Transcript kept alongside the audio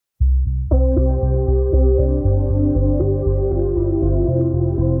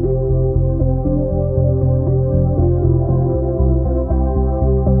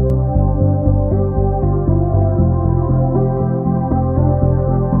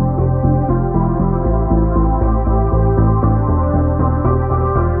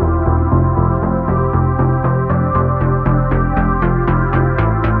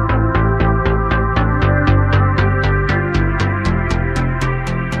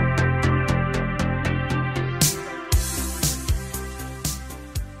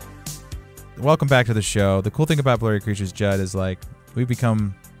welcome back to the show. The cool thing about Blurry Creatures, Judd, is like we've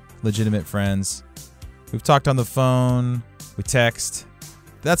become legitimate friends. We've talked on the phone, we text.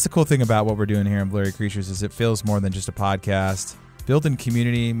 That's the cool thing about what we're doing here in Blurry Creatures is it feels more than just a podcast. Building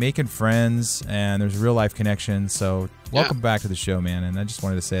community, making friends, and there's real life connection. So welcome back to the show, man. And I just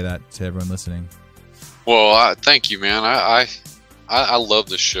wanted to say that to everyone listening. Well, thank you, man. I love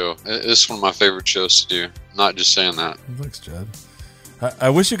this show. It's one of my favorite shows to do. Not just saying that. Thanks, Judd.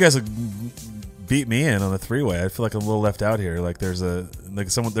 I wish you guys would beat me in on the three-way. I feel like I'm a little left out here. Like there's a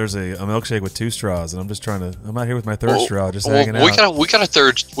milkshake with 2 straws, and I'm out here with my third straw, just hanging out. We got a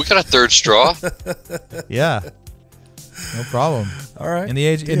third straw. Yeah. No problem. All right. In the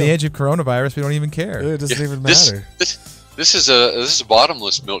age of coronavirus, we don't even care. It doesn't even matter. This is a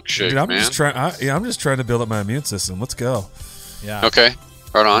bottomless milkshake, Dude, I'm man. I'm just trying to build up my immune system. Let's go. Yeah. Okay.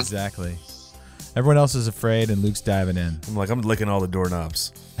 Right on. Exactly. Everyone else is afraid, and Luke's diving in. I'm licking all the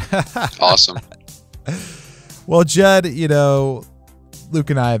doorknobs. Awesome. Well, Judd, Luke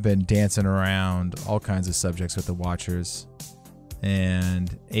and I have been dancing around all kinds of subjects with the Watchers,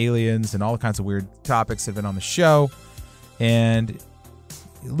 and aliens, and all kinds of weird topics have been on the show. And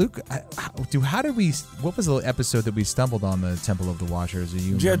Luke, what was the episode that we stumbled on the Temple of the Watchers?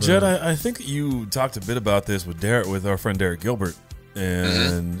 Yeah, Judd, I think you talked a bit about this with our friend Derek Gilbert,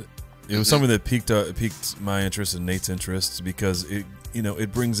 and it was something that piqued my interest and Nate's interest because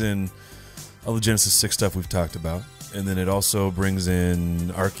it brings in all the Genesis 6 stuff we've talked about, and then it also brings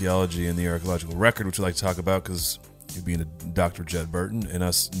in archaeology and the archaeological record, which we like to talk about because you being a Dr. Judd Burton and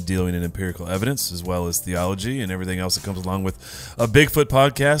us dealing in empirical evidence as well as theology and everything else that comes along with a Bigfoot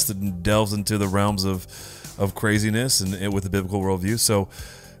podcast that delves into the realms of craziness and with a biblical worldview. So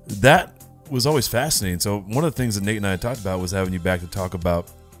that was always fascinating. So one of the things that Nate and I had talked about was having you back to talk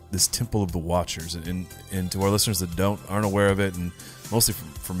about this Temple of the Watchers, and to our listeners that aren't aware of it, and mostly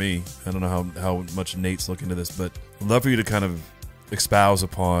for me, I don't know how much Nate's looking into this, but I'd love for you to kind of espouse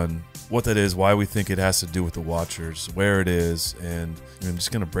upon what that is, why we think it has to do with the Watchers, where it is, and I'm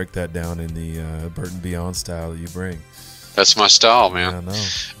just going to break that down in the Burton Beyond style that you bring. That's my style, man. Yeah, I know.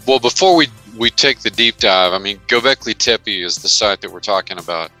 Well, before we take the deep dive, I mean, Gobekli Tepe is the site that we're talking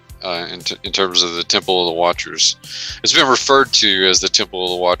about in terms of the Temple of the Watchers. It's been referred to as the Temple of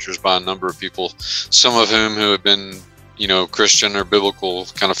the Watchers by a number of people, some of whom who have been, Christian or biblical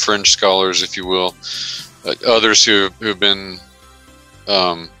kind of fringe scholars, if you will. Others who've been,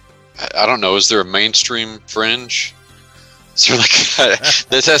 I don't know, is there a mainstream fringe? So that's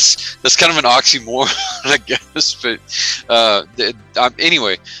kind of an oxymoron, I guess. But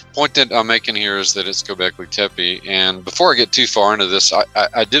anyway, point that I'm making here is that it's Gobekli Tepe. And before I get too far into this,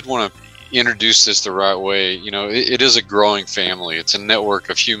 I did want to introduce this the right way. It is a growing family. It's a network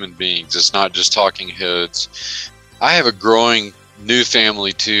of human beings. It's not just talking heads. I have a growing new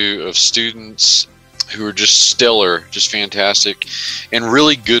family too of students who are just stellar, just fantastic, and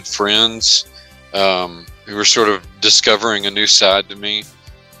really good friends. Who were sort of discovering a new side to me,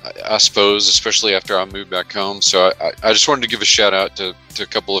 I suppose, especially after I moved back home. So I just wanted to give a shout out to a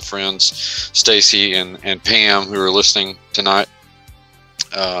couple of friends, Stacy and Pam, who are listening tonight.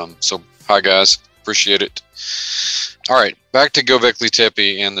 So hi guys, appreciate it. All right, back to Gobekli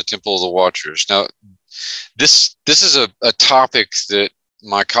Tepe and the Temple of the Watchers. Now, this is a topic that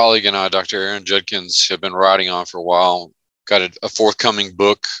my colleague and I, Dr. Aaron Judkins, have been writing on for a while. Got a forthcoming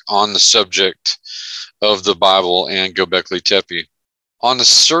book on the subject of the Bible and Gobekli Tepe. On the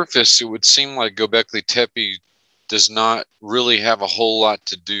surface, it would seem like Gobekli Tepe does not really have a whole lot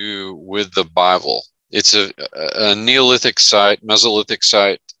to do with the Bible. It's a Neolithic site, Mesolithic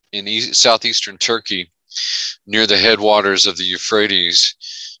site in southeastern Turkey near the headwaters of the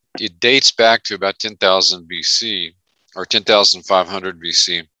Euphrates. It dates back to about 10,000 BC or 10,500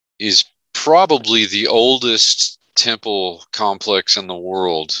 BC. Is probably the oldest temple complex in the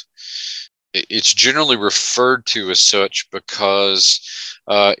world. It's generally referred to as such because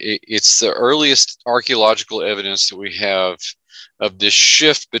it's the earliest archaeological evidence that we have of this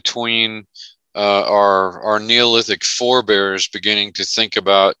shift between our Neolithic forebears beginning to think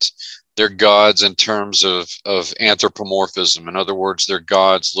about their gods in terms of anthropomorphism. In other words, their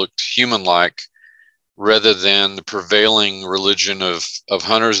gods looked human-like rather than the prevailing religion of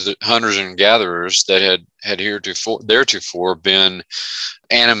hunters and gatherers that had theretofore been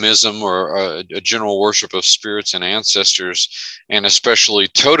animism or a general worship of spirits and ancestors, and especially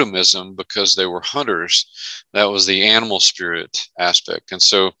totemism because they were hunters. That was the animal spirit aspect. And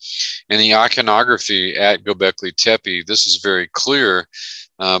so in the iconography at Gobekli Tepe, this is very clear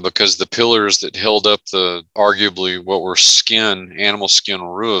because the pillars that held up the arguably what were animal skin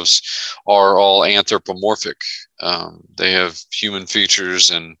roofs are all anthropomorphic. They have human features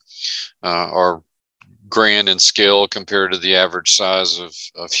and are grand in scale compared to the average size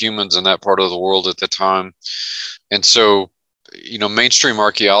of humans in that part of the world at the time. And so, mainstream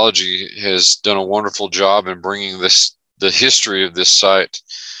archaeology has done a wonderful job in bringing the history of this site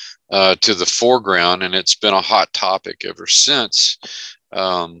to the foreground, and it's been a hot topic ever since.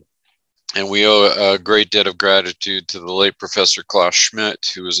 And we owe a great debt of gratitude to the late Professor Klaus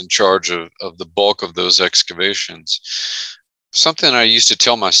Schmidt, who was in charge of the bulk of those excavations. Something I used to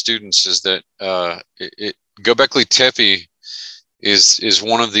tell my students is that Gobekli Tepe is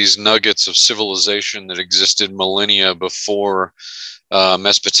one of these nuggets of civilization that existed millennia before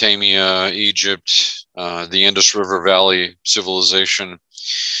Mesopotamia, Egypt, the Indus River Valley civilization,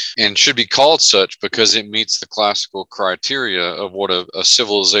 and should be called such because it meets the classical criteria of what a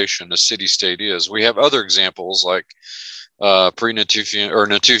civilization, a city-state is. We have other examples like pre-Natufian or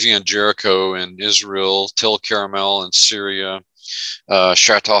Natufian Jericho in Israel, Tel Carmel in Syria,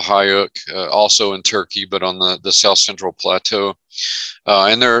 Çatal Hayuk, also in Turkey, but on the South Central Plateau.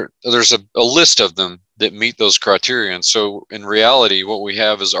 And there's a list of them that meet those criteria. And so in reality, what we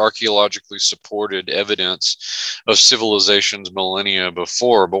have is archaeologically supported evidence of civilizations millennia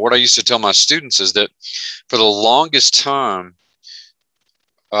before. But what I used to tell my students is that for the longest time,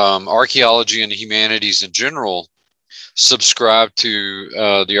 archaeology and humanities in general subscribe to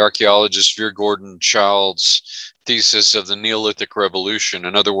the archaeologist Veer Gordon Child's thesis of the Neolithic Revolution.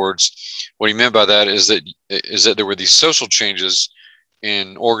 In other words, what he meant by that is that there were these social changes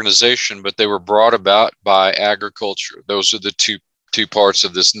in organization, but they were brought about by agriculture. Those are the two parts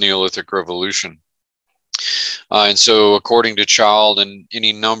of this Neolithic Revolution. And so, according to Child and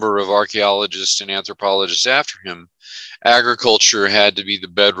any number of archaeologists and anthropologists after him, agriculture had to be the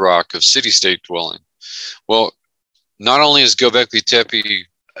bedrock of city-state dwelling. Well, not only is Gobekli Tepe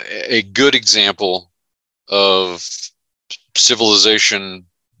a good example of civilization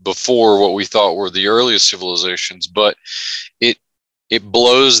before what we thought were the earliest civilizations, but it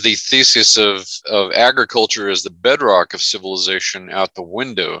blows the thesis of agriculture as the bedrock of civilization out the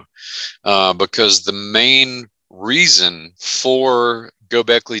window, because the main reason for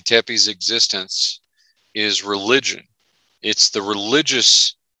Gobekli Tepe's existence is religion. It's the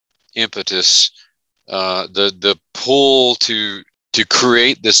religious impetus, the pull to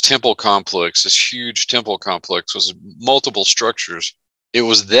create this temple complex, this huge temple complex with multiple structures. It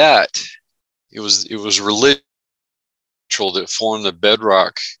was religion that formed the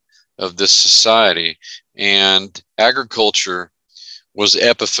bedrock of this society, and agriculture was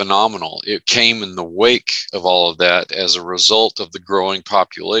epiphenomenal. It came in the wake of all of that as a result of the growing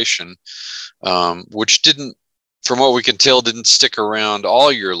population, which didn't, from what we can tell, didn't stick around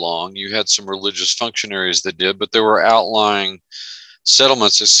all year long. You had some religious functionaries that did, but there were outlying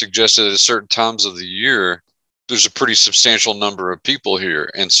settlements that suggested at certain times of the year there's a pretty substantial number of people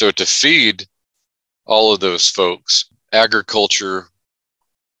here. And so to feed all of those folks, agriculture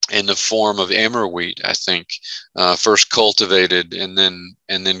in the form of emmer wheat, I think, first cultivated and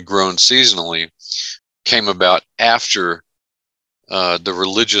then grown seasonally, came about after the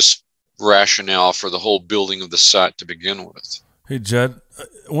religious rationale for the whole building of the site to begin with. Hey, Judd,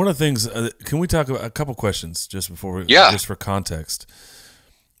 one of the things, can we talk about a couple questions just before we, just for context?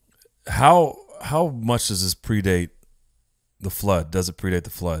 How much does this predate the flood? Does it predate the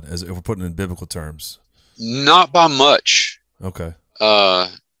flood, as if we're putting it in biblical terms? Not by much. Okay.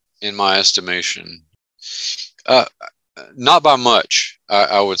 In my estimation, not by much,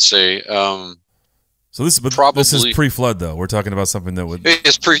 I would say. So this is pre-flood, though. We're talking about something that would.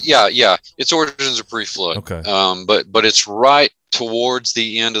 It's its origins are pre-flood. Okay. But it's right towards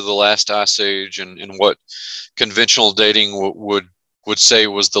the end of the last ice age, and what conventional dating would say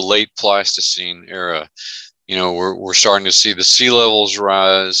was the late Pleistocene era. We're starting to see the sea levels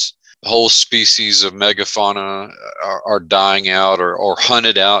rise. Whole species of megafauna are dying out or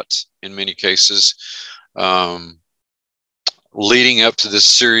hunted out in many cases, leading up to this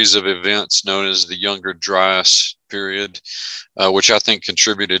series of events known as the Younger Dryas period, which I think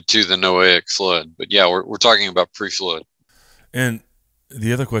contributed to the Noahic flood. But yeah, we're talking about pre-flood. And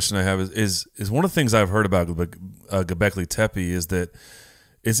the other question I have is one of the things I've heard about Gobekli Tepe is that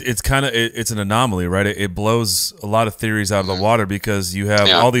it's an anomaly, right? It blows a lot of theories out of the water because you have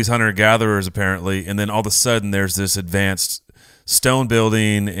all these hunter-gatherers apparently, and then all of a sudden there's this advanced stone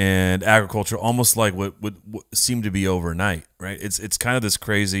building and agriculture, almost like what would seem to be overnight, right? It's kind of this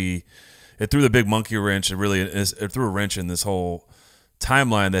crazy. It threw the big monkey wrench. It threw a wrench in this whole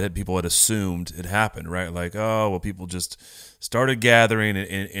timeline that people had assumed had happened, right? Like, oh, well, people just started gathering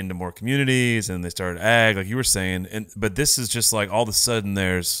into more communities, and they started ag, like you were saying. But this is just like all of a sudden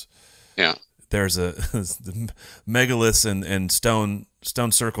there's there's a megaliths and stone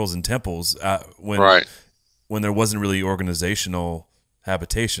circles and temples when there wasn't really organizational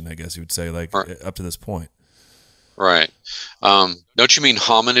habitation, I guess you would say, like up to this point. Right. Don't you mean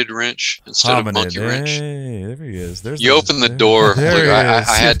hominid wrench instead of monkey wrench? Hey, there he is. You opened the door. I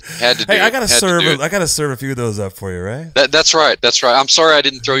had to do Hey, I gotta serve a few of those up for you, right? That's right. That's right. I'm sorry I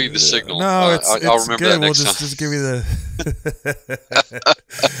didn't throw you the signal. No, I'll remember good. that next time. Just give me the.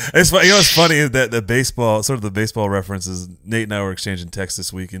 It's funny. You know, it's funny that the baseball references. Nate and I were exchanging texts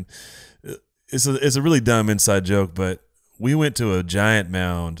this week, and it's a really dumb inside joke, but we went to a giant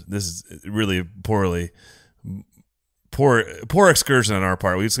mound. This is really poor excursion on our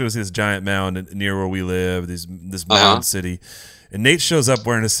part. We just go to see this giant mound near where we live, this mound city, and Nate shows up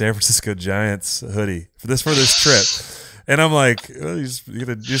wearing a San Francisco Giants hoodie for this trip, and I'm like, you just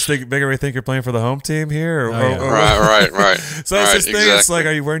make everybody think you're playing for the home team here, right. So it's this thing. Exactly. It's like,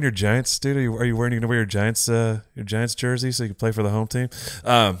 are you wearing your Giants, dude? Are you wearing your Giants jersey so you can play for the home team?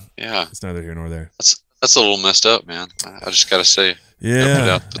 Yeah, it's neither here nor there. That's a little messed up, man. I just gotta say.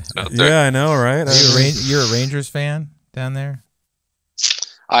 Yeah, I know, right? You're a Rangers fan down there?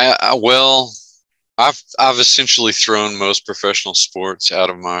 I've essentially thrown most professional sports out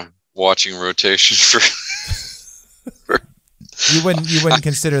of my watching rotation for You wouldn't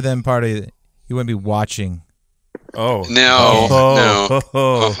consider them part of. You wouldn't be watching. Oh no!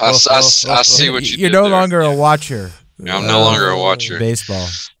 I see what you. You're did no there. longer a watcher. I'm no longer a watcher. Baseball.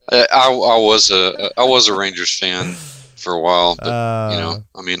 I was a Rangers fan for a while, but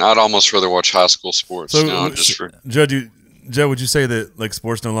I mean, I'd almost rather watch high school sports now. Just for Judd, would you say that like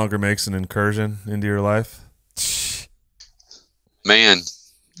sports no longer makes an incursion into your life? Man,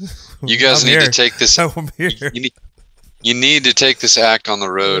 you guys need to take this. You need to take this act on the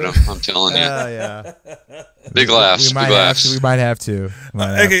road. I'm telling you. Yeah. Big laughs. We might have to.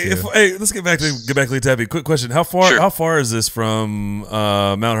 Hey, let's get back to Gobekli Tepe. Quick question: How far is this from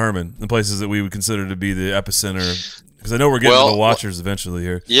Mount Hermon, the places that we would consider to be the epicenter? Because I know we're getting to the watchers eventually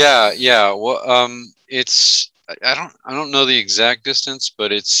here. Yeah. Well, it's I don't know the exact distance,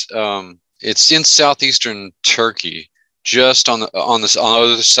 but it's in southeastern Turkey, just on the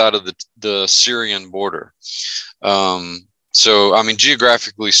other side of the Syrian border. So I mean,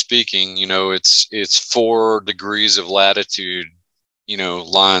 geographically speaking, it's 4 degrees of latitude,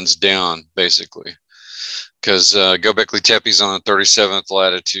 lines down basically, because Gobekli Tepe's on the 37th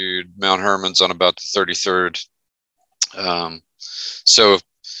latitude, Mount Hermon's on about the 33rd. So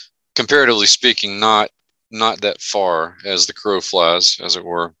comparatively speaking, not that far as the crow flies, as it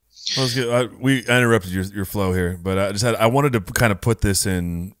were. Well, I interrupted your flow here, but I wanted to kind of put this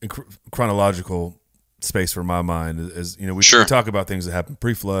in chronological space for my mind. As we talk about things that happened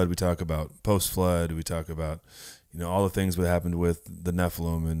pre-flood, we talk about post-flood, we talk about all the things that happened with the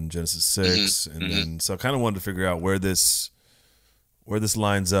Nephilim in Genesis 6, and then so I kind of wanted to figure out where this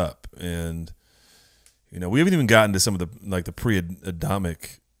lines up, and we haven't even gotten to some of the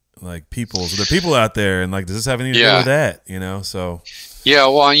pre-Adamic peoples. So there are people out there, and does this have anything to do with that? So yeah,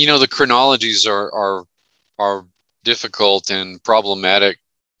 well, the chronologies are difficult and problematic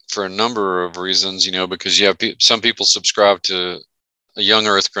for a number of reasons, because you have some people subscribe to a young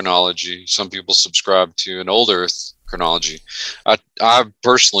Earth chronology, some people subscribe to an old Earth chronology. I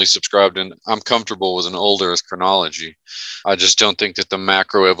personally subscribed, and I'm comfortable with an old Earth chronology. I just don't think that the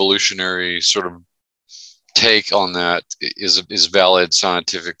macroevolutionary sort of take on that is valid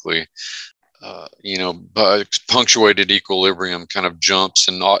scientifically. Punctuated equilibrium kind of jumps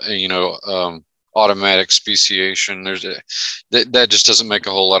and automatic speciation. That just doesn't make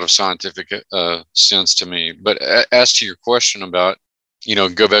a whole lot of scientific sense to me. But as to your question about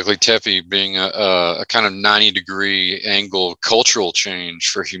Gobekli Tepe being a kind of 90-degree angle cultural change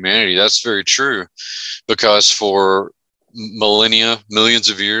for humanity, that's very true, because for millennia, millions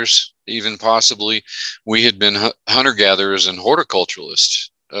of years, even possibly, we had been hunter-gatherers and horticulturalists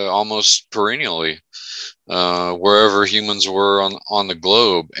almost perennially, wherever humans were on the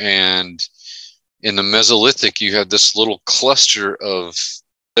globe. And in the Mesolithic, you had this little cluster of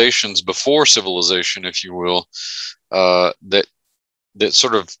civilizations before civilization, if you will, that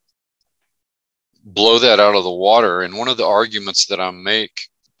sort of blow that out of the water. And one of the arguments that I make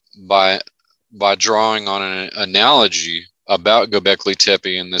by drawing on an analogy about Gobekli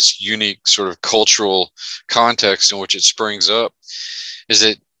Tepe in this unique sort of cultural context in which it springs up is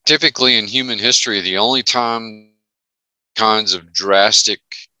that typically in human history, the only time kinds of drastic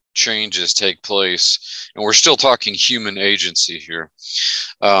changes take place, and we're still talking human agency here,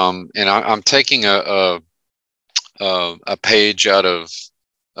 and I'm taking a page out of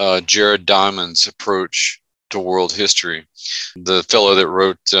Jared Diamond's approach to world history. The fellow that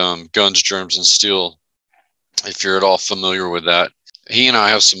wrote Guns, Germs, and Steel, if you're at all familiar with that, he and I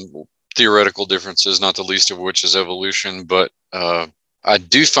have some theoretical differences, not the least of which is evolution, but I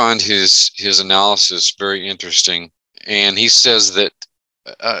do find his analysis very interesting. And he says that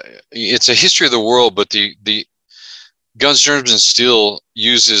it's a history of the world, but the Guns, Germs, and Steel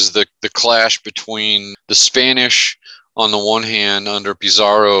uses the clash between the Spanish on the one hand under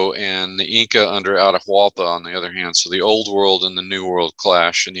Pizarro and the Inca under Atahualpa on the other hand. So the old world and the new world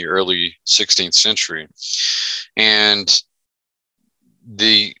clash in the early 16th century. And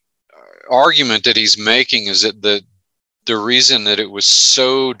the argument that he's making is that the reason that it was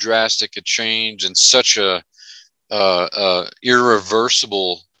so drastic a change and such a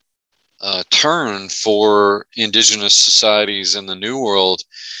irreversible turn for indigenous societies in the New World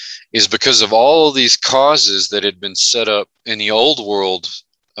is because of all of these causes that had been set up in the Old World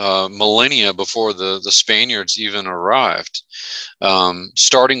millennia before the Spaniards even arrived,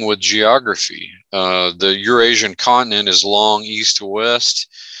 starting with geography. The Eurasian continent is long east to west.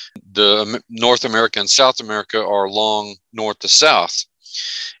 The North America and South America are long north to south.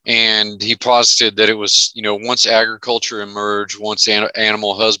 And he posited that it was, once agriculture emerged, once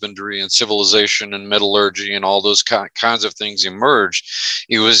animal husbandry and civilization and metallurgy and all those kinds of things emerged,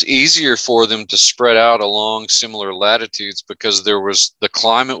 it was easier for them to spread out along similar latitudes because the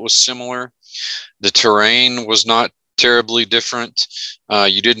climate was similar, the terrain was not terribly different.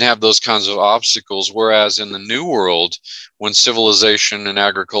 You didn't have those kinds of obstacles, whereas in the New World, when civilization and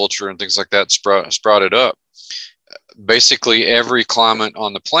agriculture and things like that sprouted up, basically every climate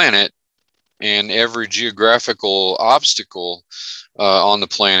on the planet and every geographical obstacle on the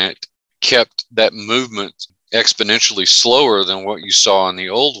planet kept that movement exponentially slower than what you saw in the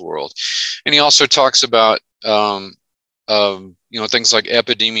Old World. And he also talks about things like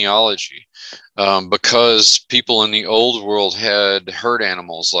epidemiology, because people in the Old World had herd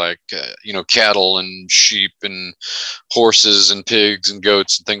animals like cattle and sheep and horses and pigs and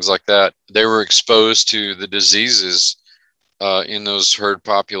goats and things like that. They were exposed to the diseases in those herd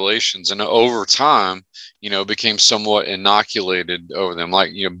populations, and over time, became somewhat inoculated over them,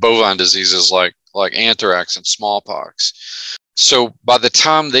 like bovine diseases like anthrax and smallpox. So by the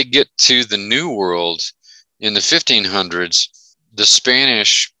time they get to the New World in the 1500s, the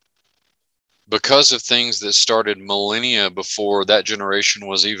Spanish, because of things that started millennia before that generation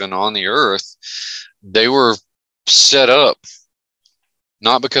was even on the earth, they were set up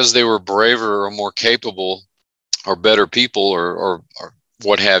not because they were braver or more capable or better people or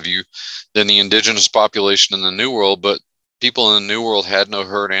what have you than the indigenous population in the New World, but people in the New World had no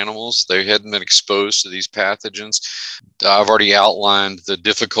herd animals. They hadn't been exposed to these pathogens. I've already outlined the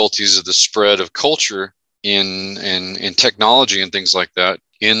difficulties of the spread of culture in technology and things like that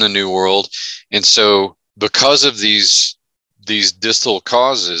in the New World. And so because of these distal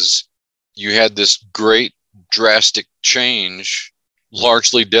causes, you had this great drastic change,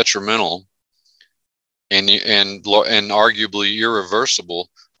 largely detrimental and arguably irreversible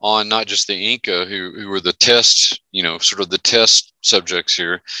on not just the Inca, who were the test, sort of the test subjects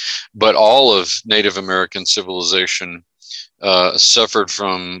here, but all of Native American civilization suffered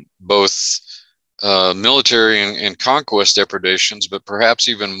from both military and conquest depredations, but perhaps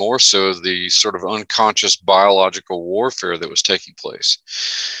even more so the sort of unconscious biological warfare that was taking place.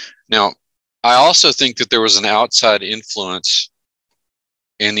 Now, I also think that there was an outside influence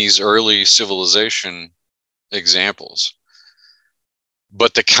in these early civilization examples,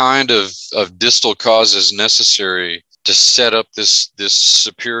 but the kind of distal causes necessary to set up this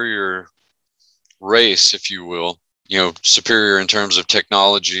superior race, if you will, superior in terms of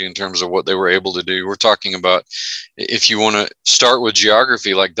technology, in terms of what they were able to do. We're talking about, if you want to start with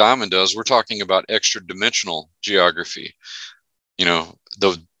geography like Diamond does, we're talking about extra dimensional geography.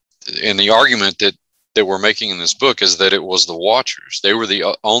 And the argument that we're making in this book is that it was the Watchers. They were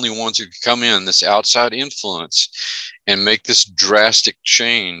the only ones who could come in, this outside influence, and make this drastic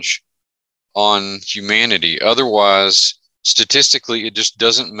change on humanity. Otherwise, statistically, it just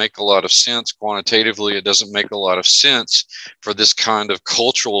doesn't make a lot of sense. Quantitatively, it doesn't make a lot of sense for this kind of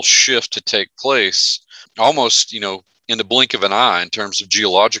cultural shift to take place almost, in the blink of an eye in terms of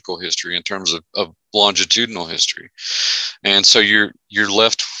geological history, in terms of longitudinal history. And so you're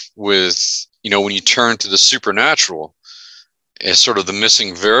left with, when you turn to the supernatural as sort of the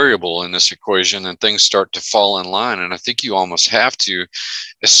missing variable in this equation, and things start to fall in line. And I think you almost have to,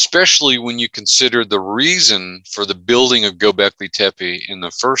 especially when you consider the reason for the building of Gobekli Tepe in the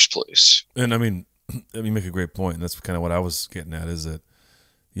first place. And I mean, you make a great point. And that's kind of what I was getting at, is that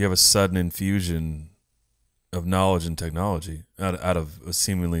you have a sudden infusion of knowledge and technology out of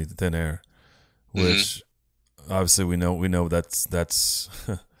seemingly thin air, which obviously we know that's that's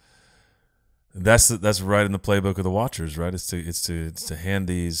right in the playbook of the Watchers, right? It's to hand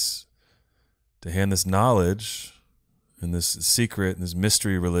this knowledge and this secret and this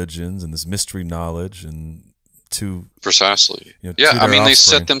mystery religions and this mystery knowledge and to precisely. To I mean, they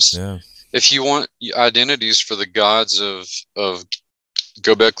offspring. set them. Yeah. If you want identities for the gods of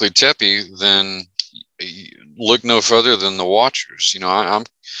Gobekli Tepe, then look no further than the Watchers. I'm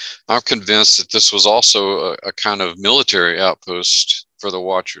convinced that this was also a kind of military outpost for the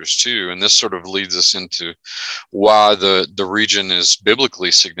Watchers too, and this sort of leads us into why the region is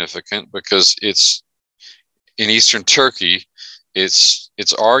biblically significant, because it's in eastern Turkey. It's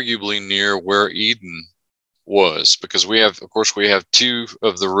arguably near where Eden was, because we have two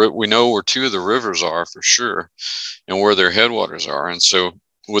of the we know where two of the rivers are for sure, and where their headwaters are, and so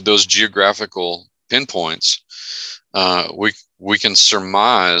with those geographical pinpoints, we can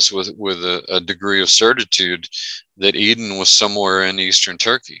surmise with a degree of certitude that Eden was somewhere in eastern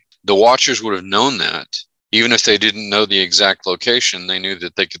Turkey. The Watchers would have known that. Even if they didn't know the exact location, they knew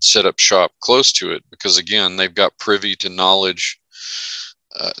that they could set up shop close to it, because again, they've got privy to knowledge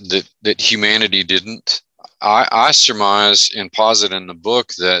that humanity didn't. I surmise and posit in the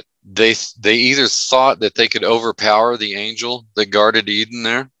book that they either thought that they could overpower the angel that guarded Eden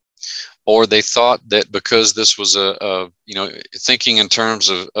there, or they thought that because this was thinking in terms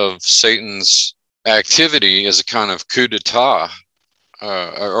of Satan's activity as a kind of coup d'etat,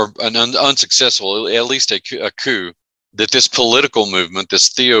 or an unsuccessful, at least a coup, that this political movement, this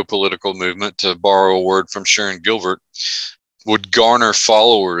theopolitical movement, to borrow a word from Sharon Gilbert, would garner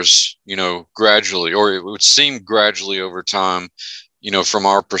followers, gradually, or it would seem gradually over time, from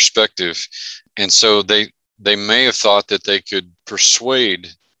our perspective. And so they may have thought that they could persuade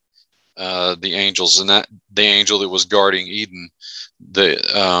the angels, and that the angel that was guarding Eden,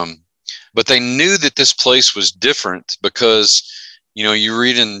 but they knew that this place was different, because you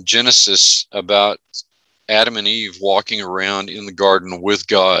read in Genesis about Adam and Eve walking around in the garden with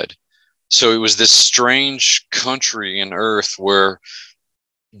God. So it was this strange country in earth where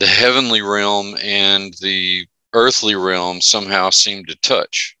the heavenly realm and the earthly realm somehow seemed to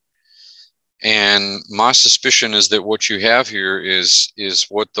touch. And my suspicion is that what you have here is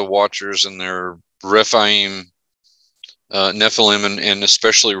what the Watchers and their Rephaim, Nephilim, and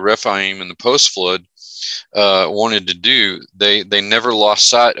especially Rephaim in the post-flood wanted to do. They never lost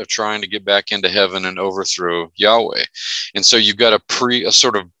sight of trying to get back into heaven and overthrow Yahweh. And so you've got a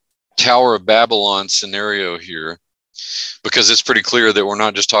sort of Tower of Babylon scenario here, because it's pretty clear that we're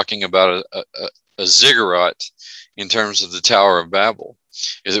not just talking about a ziggurat in terms of the Tower of Babel.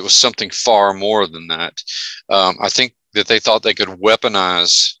 It was something far more than that. I think that they thought they could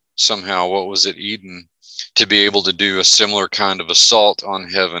weaponize somehow what was at Eden to be able to do a similar kind of assault on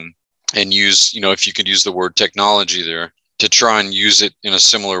heaven, and use, if you could use the word technology there, to try and use it in a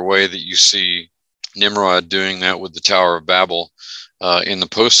similar way that you see Nimrod doing that with the Tower of Babel in the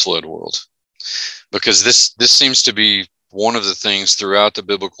post-flood world. Because this seems to be one of the things throughout the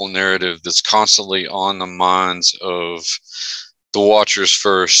biblical narrative that's constantly on the minds of the Watchers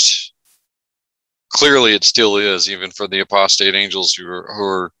first. Clearly it still is, even for the apostate angels who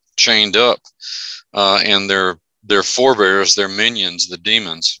are chained up, and their forebears, their minions, the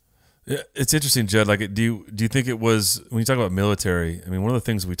demons. Yeah, it's interesting, Judd. Like, do you think it was, when you talk about military, I mean, one of the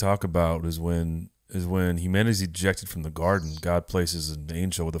things we talk about is when humanity is ejected from the garden, God places an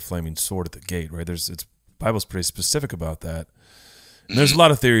angel with a flaming sword at the gate, right? Bible's pretty specific about that. And there's a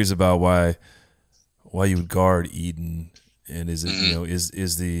lot of theories about why you would guard Eden, and is it,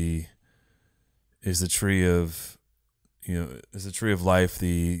 is the tree of, is the tree of life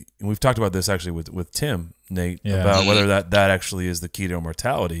and we've talked about this actually with Tim, Nate, about whether that actually is the key to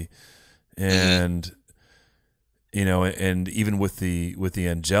immortality. And and even with the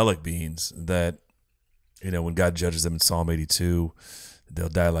angelic beings, that when God judges them in Psalm 82, they'll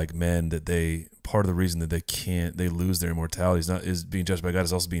die like men, that part of the reason that they lose their immortality is being judged by God,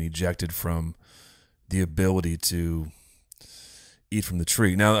 is also being ejected from the ability to eat from the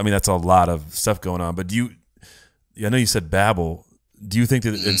tree. Now, I mean, that's a lot of stuff going on, but I know you said Babel. Do you think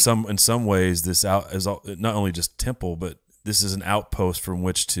that in some ways this is not only just temple, but this is an outpost from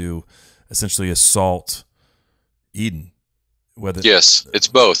which to essentially assault Eden? Yes, it's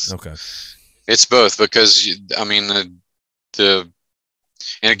both. Okay, it's both, because I mean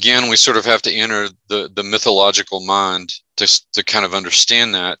and again, we sort of have to enter the mythological mind to kind of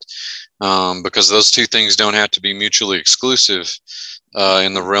understand that, because those two things don't have to be mutually exclusive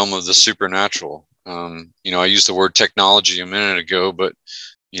in the realm of the supernatural. I used the word technology a minute ago, but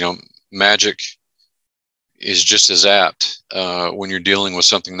magic is just as apt when you're dealing with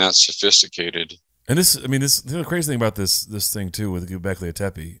something that sophisticated. And the crazy thing about this thing too with Gobekli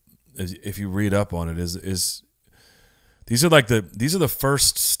Tepe, is if you read up on it, is these are the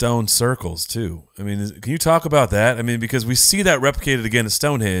first stone circles too. I mean, can you talk about that? I mean, because we see that replicated again at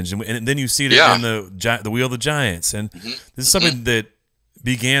Stonehenge, and then you see it in the Wheel of the Giants, and this is something that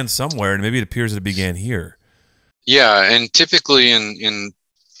began somewhere, and maybe it appears that it began here. Yeah, and typically in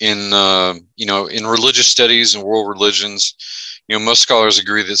religious studies and world religions, most scholars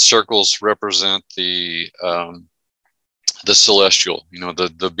agree that circles represent the celestial,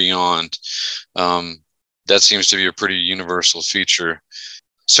 the beyond. That seems to be a pretty universal feature.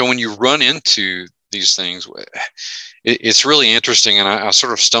 So when you run into these things, it's really interesting, and I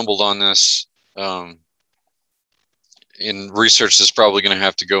sort of stumbled on this in research that's probably going to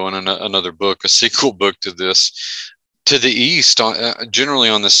have to go in another book, a sequel book to this. To the east, generally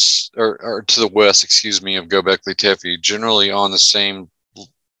on this, or to the west, excuse me, of Gobekli Tepe, generally on the same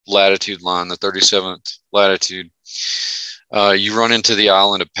latitude line, the 37th latitude, you run into the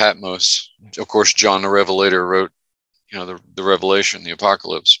island of Patmos. Of course, John the Revelator wrote, the Revelation, the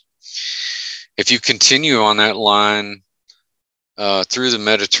Apocalypse. If you continue on that line through the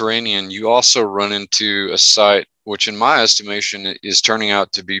Mediterranean, you also run into a site which, in my estimation, is turning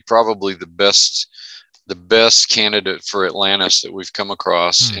out to be probably the best candidate for Atlantis that we've come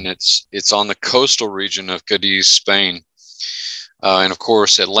across, and it's on the coastal region of Cadiz, Spain, and of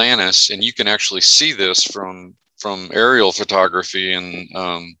course Atlantis. And you can actually see this from aerial photography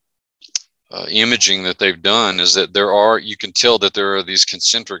and imaging that they've done. Is that you can tell that there are these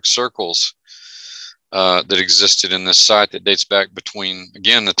concentric circles that existed in this site that dates back between,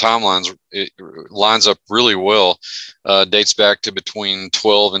 again, the timelines, it lines up really well, dates back to between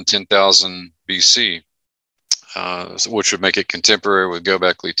 12 and 10,000 BC. Which would make it contemporary with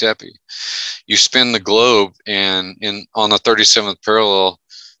Gobekli Tepe. You spin the globe, and on the 37th parallel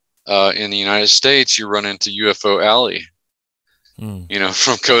in the United States, you run into UFO Alley,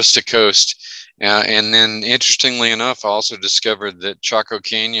 from coast to coast. And then, interestingly enough, I also discovered that Chaco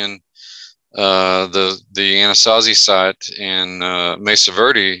Canyon, the Anasazi site, and Mesa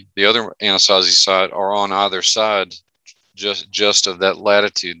Verde, the other Anasazi site, are on either side just of that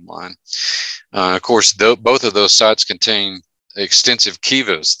latitude line. Of course, both of those sites contain extensive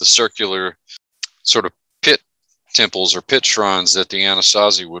kivas, the circular sort of pit temples or pit shrines that the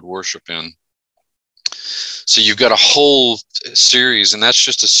Anasazi would worship in. So you've got a whole series, and that's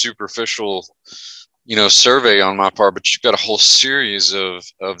just a superficial, survey on my part, but you've got a whole series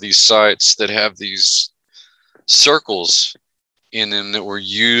of these sites that have these circles in them that were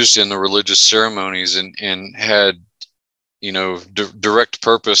used in the religious ceremonies and had direct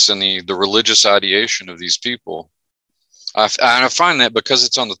purpose in the religious ideation of these people. I find that because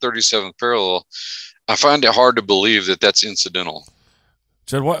it's on the 37th parallel, I find it hard to believe that that's incidental.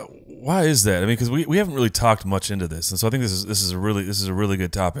 Judd, why is that? I mean, because we haven't really talked much into this, and so I think this is a really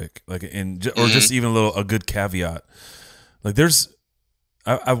good topic, or just even a good caveat. Like,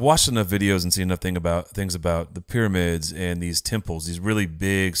 I've watched enough videos and seen enough things about the pyramids and these temples, these really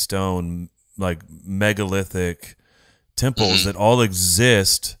big stone, like megalithic temples that all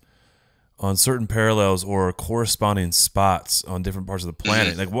exist on certain parallels or corresponding spots on different parts of the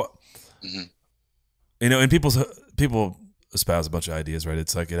planet. Like what, and people espouse a bunch of ideas, right?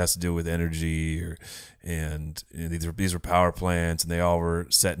 It's like it has to do with energy, and these are power plants, and they all were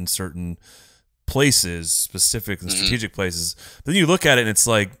set in certain places, specific and strategic places. Then you look at it, and it's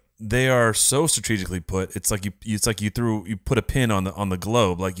like they are so strategically put. It's like you put a pin on the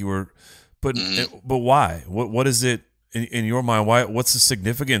globe, like you were putting. But why? What is it? In your mind, what's the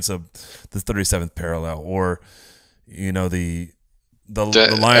significance of the 37th parallel, or the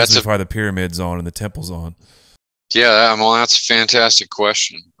lines that fire the pyramids on and the temples on? Yeah, well, that's a fantastic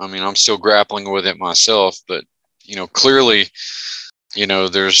question. I mean, I'm still grappling with it myself, but clearly,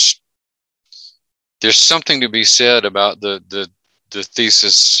 there's something to be said about the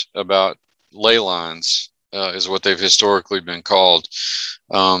thesis about ley lines, is what they've historically been called.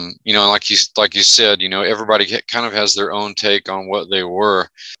 Like you said, everybody kind of has their own take on what they were.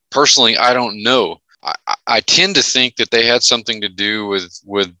 Personally, I don't know. I tend to think that they had something to do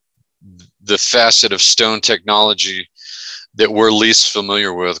with the facet of stone technology that we're least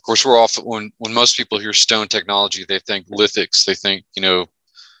familiar with. Of course, we're often, when most people hear stone technology, they think lithics, they think,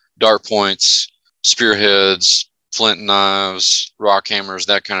 dart points, spearheads, flint knives, rock hammers,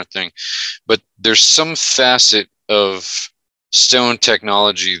 that kind of thing. But there's some facet of stone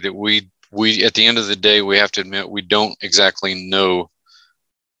technology that we at the end of the day, we have to admit, we don't exactly know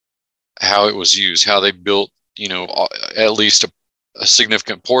how it was used, how they built, at least a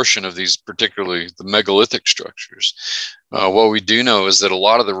significant portion of these, particularly the megalithic structures. What we do know is that a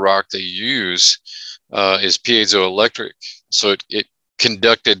lot of the rock they use is piezoelectric. So they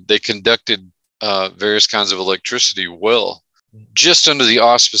conducted various kinds of electricity well. Just under the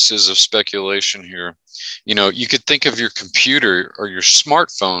auspices of speculation here, you could think of your computer or your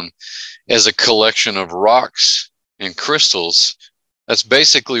smartphone as a collection of rocks and crystals. That's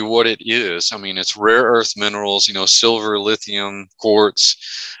basically what it is. I mean, it's rare earth minerals, silver, lithium,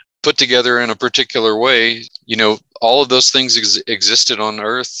 quartz, put together in a particular way. All of those things existed on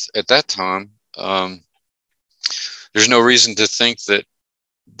Earth at that time. There's no reason to think that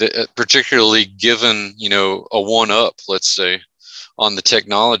particularly given, a one-up, let's say, on the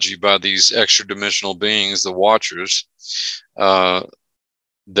technology by these extra-dimensional beings, the Watchers,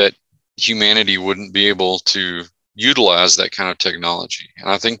 that humanity wouldn't be able to utilize that kind of technology. And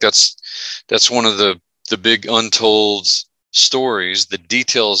I think that's one of the big untold stories, the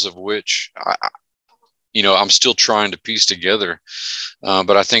details of which I'm still trying to piece together.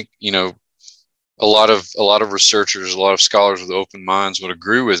 But I think, a lot of researchers, a lot of scholars with open minds would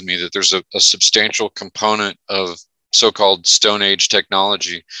agree with me that there's a substantial component of so-called Stone Age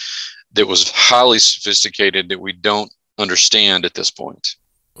technology that was highly sophisticated that we don't understand at this point.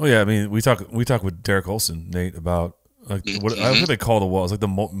 Oh yeah, I mean, we talk with Derek Olson, Nate, about like what I think they call the walls, like the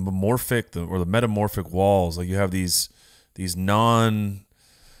morphic or the metamorphic walls. Like you have these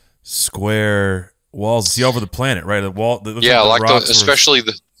non-square walls see over the planet, right? The wall, like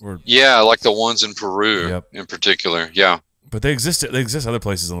the ones in Peru, in particular. Yeah, but they exist other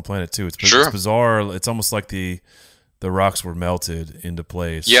places on the planet too. It's bizarre. It's almost like the rocks were melted into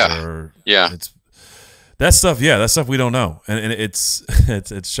place. It's that stuff we don't know, and it's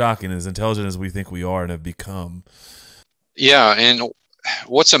shocking. As intelligent as we think we are and have become. Yeah, and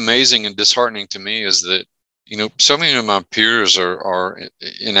what's amazing and disheartening to me is that so many of my peers are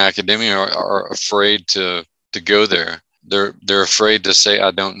in academia are afraid to go there. They're afraid to say I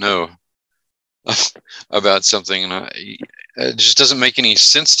don't know about something, and it just doesn't make any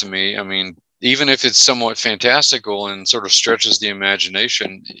sense to me. I mean, even if it's somewhat fantastical and sort of stretches the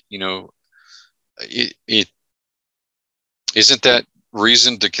imagination, it isn't that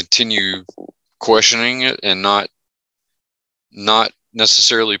reason to continue questioning it and not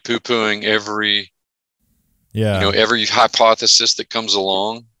necessarily poo-pooing every hypothesis that comes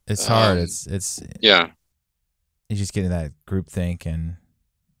along. It's hard. It's you just get in that group think and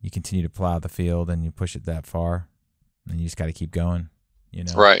you continue to plow the field and you push it that far and you just got to keep going,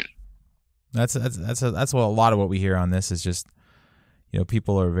 Right. That's what a lot of what we hear on this is just,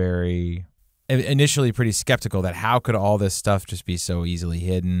 people are very initially pretty skeptical that how could all this stuff just be so easily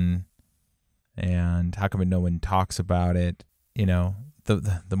hidden, and how come no one talks about it?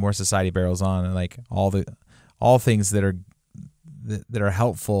 The more society barrels on, and like all things that are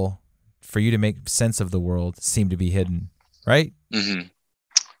helpful for you to make sense of the world seem to be hidden, right? Mm-hmm.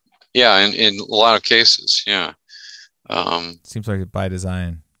 Yeah, in a lot of cases, yeah. Seems like by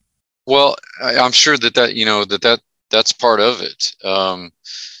design. Well, I'm sure that's part of it.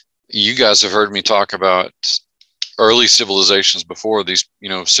 You guys have heard me talk about early civilizations before, these,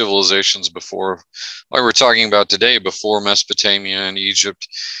 civilizations before, like we're talking about today, before Mesopotamia and Egypt.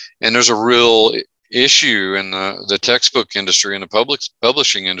 And there's a real issue in the textbook industry and the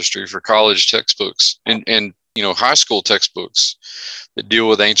publishing industry for college textbooks and high school textbooks that deal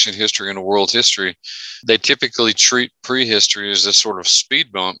with ancient history and world history. They typically treat prehistory as this sort of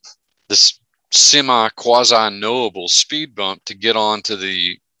speed bump, this quasi-knowable speed bump to get on to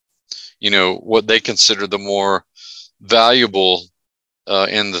the, what they consider the more valuable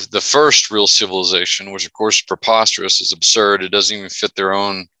and the first real civilization, which of course is preposterous, is absurd. It doesn't even fit their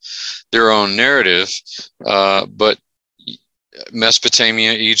own narrative. But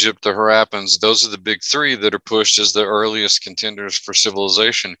Mesopotamia, Egypt, the Harappans, those are the big three that are pushed as the earliest contenders for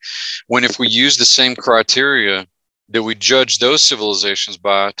civilization. When if we use the same criteria that we judge those civilizations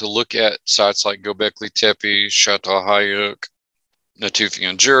by to look at sites like Gobekli Tepe, Çatalhöyük, Natufi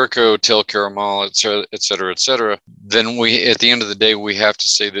and Jericho, Tel Karamal, et cetera, then we, at the end of the day, we have to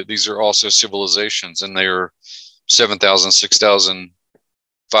say that these are also civilizations, and they are 7,000, 6,000,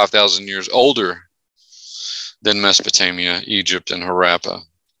 5,000 years older than Mesopotamia, Egypt, and Harappa.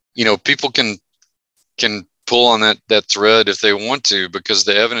 People can pull on that thread if they want to, because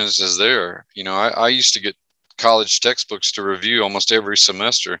the evidence is there. I used to get college textbooks to review almost every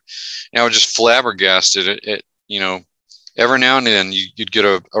semester, and I was just flabbergasted at every now and then you'd get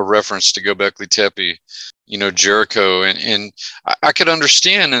a reference to Gobekli Tepe, Jericho, and I could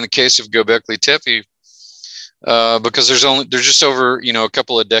understand in the case of Gobekli Tepe because there's just over a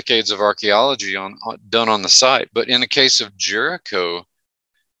couple of decades of archaeology done on the site. But in the case of Jericho,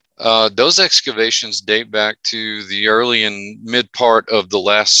 Those excavations date back to the early and mid part of the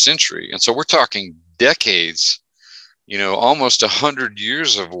last century. And so we're talking decades, almost 100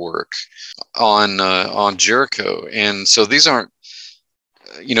 years of work on Jericho. And so these aren't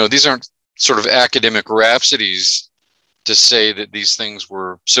sort of academic rhapsodies to say that these things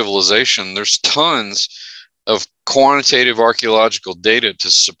were civilization. There's tons of quantitative archaeological data to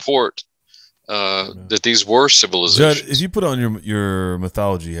support that these were civilizations. Judd, if you put on your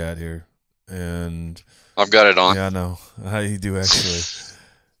mythology hat here, and I've got it on. Yeah, I know. You do actually.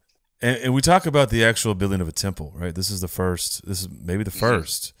 And we talk about the actual building of a temple, right? This is the first. This is maybe the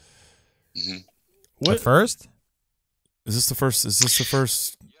first. Mm-hmm. What? The first? Is this the first? Is this the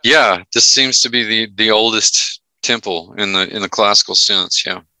first? Yeah, this seems to be the oldest temple in the classical sense.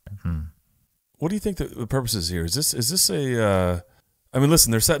 Yeah. Mm-hmm. What do you think the purpose is here? Is this a? I mean,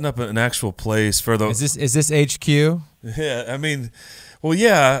 listen, they're setting up an actual place for the. Is this HQ? Yeah, I mean, well,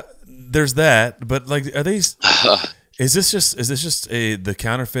 yeah, there's that, but like, are they? Is this just the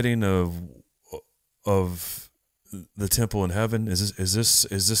counterfeiting of the temple in heaven? Is this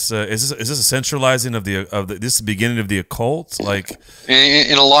a centralizing of this the beginning of the occult? Like,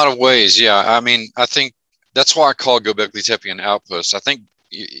 in a lot of ways, yeah. I mean, I think that's why I call Gobekli Tepe an outpost. I think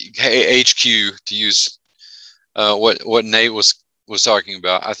HQ, to use what Nate was talking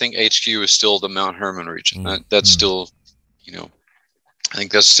about, I think HQ is still the Mount Hermon region. That's still, I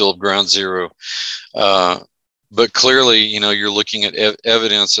think that's still ground zero. But clearly, you're looking at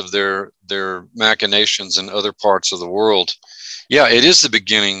evidence of their machinations in other parts of the world. Yeah, it is the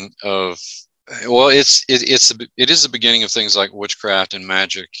beginning of, well, it is the beginning of things like witchcraft and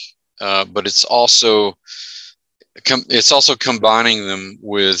magic, but it's also combining them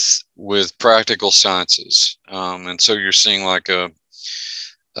with practical sciences, and so you're seeing like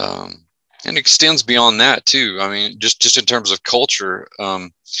and extends beyond that too. I mean, just in terms of culture,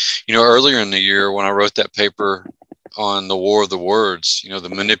 earlier in the year when I wrote that paper on the War of the Words, the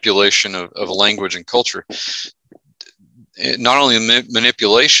manipulation of language and culture, not only the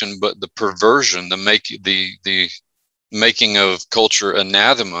manipulation, but the perversion, the making of culture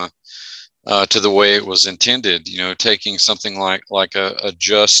anathema to the way it was intended, taking something like a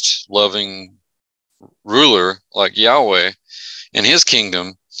just, loving ruler like Yahweh and his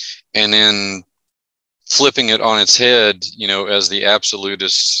kingdom, and then flipping it on its head, as the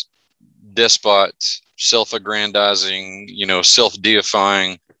absolutist despot, self-aggrandizing,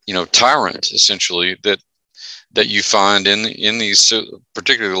 self-deifying, tyrant, essentially, that you find in these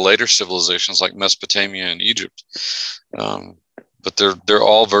particularly later civilizations like Mesopotamia and Egypt. But they're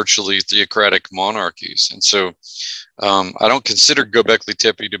all virtually theocratic monarchies. And so I don't consider Gobekli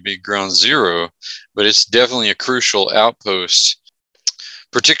Tepe to be ground zero, but it's definitely a crucial outpost,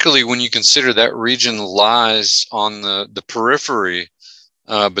 particularly when you consider that region lies on the periphery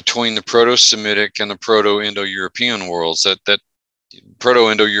between the Proto-Semitic and the Proto-Indo-European worlds, that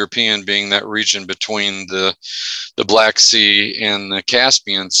Proto-Indo-European being that region between the Black Sea and the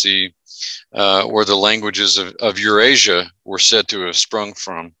Caspian Sea, where the languages of Eurasia were said to have sprung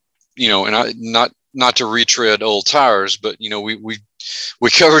from. And not to retread old tires, but we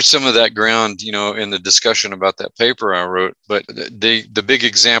covered some of that ground, in the discussion about that paper I wrote. But the big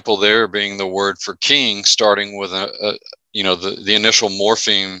example there being the word for king, starting with the initial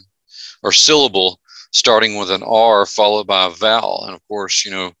morpheme or syllable, starting with an R followed by a vowel, and of course,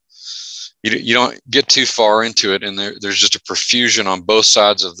 you don't get too far into it, and there's just a profusion on both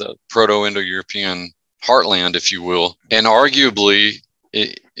sides of the Proto-Indo-European heartland, if you will. And arguably,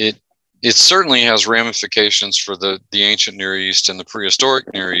 it certainly has ramifications for the ancient Near East and the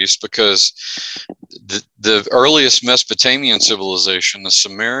prehistoric Near East, because the earliest Mesopotamian civilization, the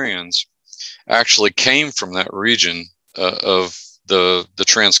Sumerians, actually came from that region of the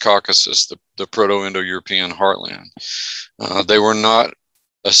Transcaucasus, the Proto-Indo-European heartland. They were not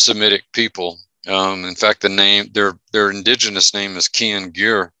a Semitic people. In fact, their indigenous name is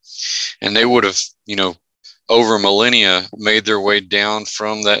Kian-Gir, and they would have, over millennia, made their way down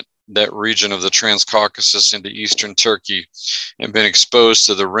from that region of the Transcaucasus into eastern Turkey and been exposed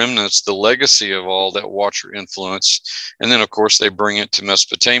to the remnants, the legacy of all that Watcher influence. And then, of course, they bring it to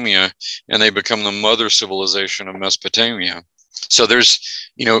Mesopotamia, and they become the mother civilization of Mesopotamia. So there's,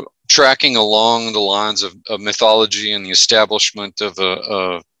 tracking along the lines of mythology and the establishment of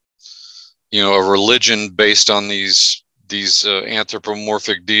a religion based on these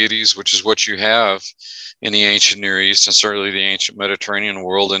anthropomorphic deities, which is what you have in the ancient Near East and certainly the ancient Mediterranean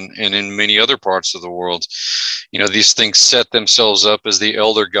world, and in many other parts of the world. These things set themselves up as the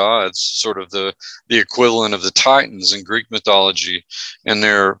elder gods, sort of the equivalent of the Titans in Greek mythology, and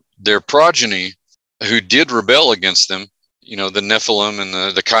their progeny, who did rebel against them, the Nephilim and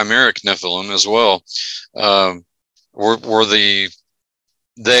the chimeric Nephilim as well, were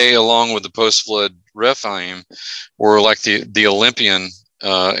they, along with the post-flood Rephaim, were like the Olympian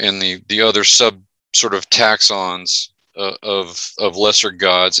and the other sort of taxons of lesser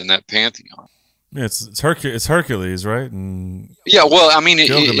gods in that pantheon. Yeah, it's Hercules, right? And yeah, well, I mean,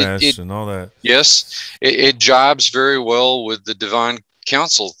 Gilgamesh and all that. Yes, it jibes very well with the divine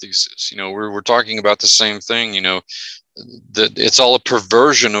council thesis. We're talking about the same thing. That it's all a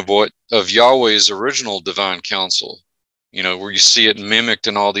perversion of Yahweh's original divine council. Where you see it mimicked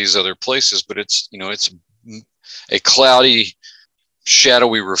in all these other places, but it's a cloudy,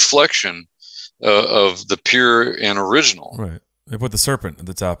 shadowy reflection of the pure and original. Right. They put the serpent at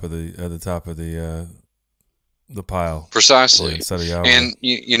the top of the pile. Precisely. And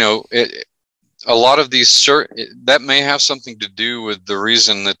a lot of these that may have something to do with the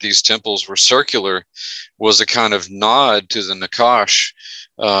reason that these temples were circular, was a kind of nod to the Nakash,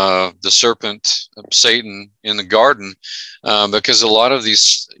 the serpent, Satan in the garden, because a lot of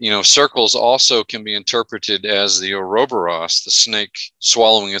these circles also can be interpreted as the Ouroboros, the snake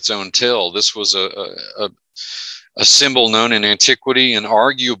swallowing its own tail. This was a symbol known in antiquity and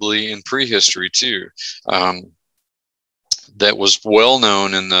arguably in prehistory too, that was well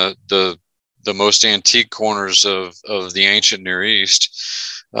known in the most antique corners of the ancient Near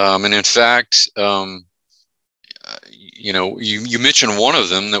East. And in fact, you mentioned one of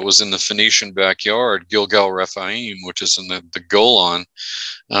them that was in the Phoenician backyard, Gilgal Rephaim, which is in the Golan,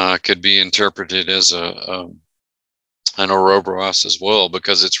 could be interpreted as an Ouroboros as well,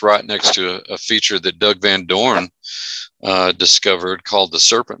 because it's right next to a feature that Doug Van Dorn discovered called the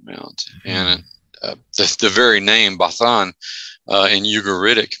Serpent Mound. And the very name Bathan in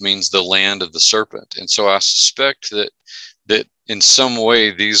Ugaritic means the land of the serpent. And so I suspect that in some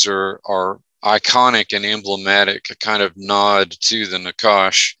way these are iconic and emblematic, a kind of nod to the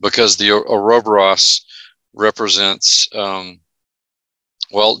Nakash, because the Ouroboros represents,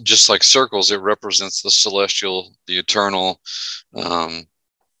 just like circles, it represents the celestial, the eternal. It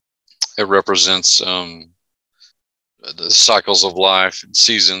represents the cycles of life and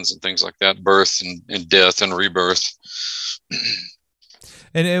seasons and things like that, birth and death and rebirth.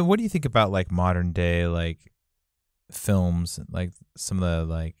 And what do you think about like modern day like films, like some of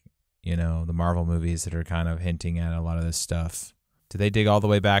the the Marvel movies that are kind of hinting at a lot of this stuff? Do they dig all the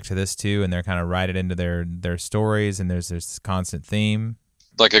way back to this too, and they're kind of write it into their stories, and there's this constant theme?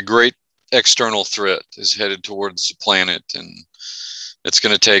 Like a great external threat is headed towards the planet, and it's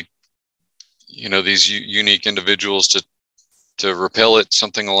going to take these unique individuals to repel it,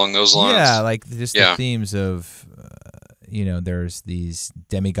 something along those lines. Yeah, like just the themes of there's these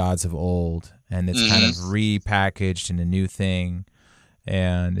demigods of old, and it's kind of repackaged in a new thing,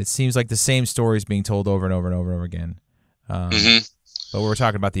 and it seems like the same story is being told over and over and over and over again. But we're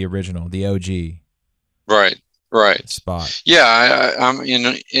talking about the original, the OG. Right. Spot. Yeah, I'm in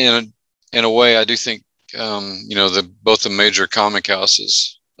a way. I do think both the major comic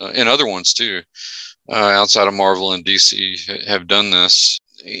houses and other ones too, outside of Marvel and DC, have done this.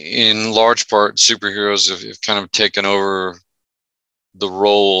 In large part, superheroes have kind of taken over the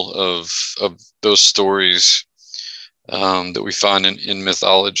role of those stories that we find in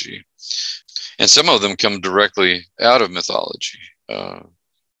mythology, and some of them come directly out of mythology.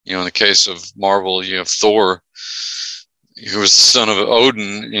 In the case of Marvel, you have Thor, who was the son of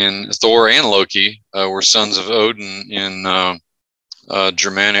Odin, in Thor and Loki were sons of Odin in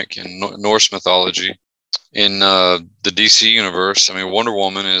Germanic and Norse mythology. In the DC universe, I mean, Wonder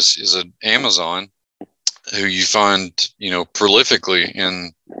Woman is an Amazon who you find prolifically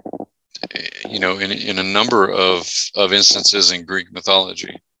in a number of instances in Greek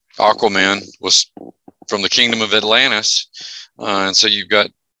mythology. Aquaman was from the kingdom of Atlantis, and so you've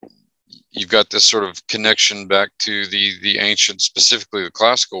got this sort of connection back to the ancient, specifically the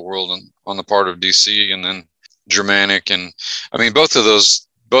classical world, on the part of DC, and then Germanic, and I mean both of those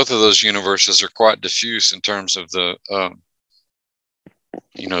universes are quite diffuse in terms of the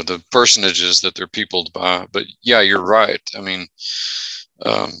the personages that they're peopled by. But yeah, you're right. I mean,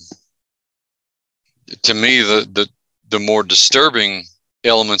 to me, the more disturbing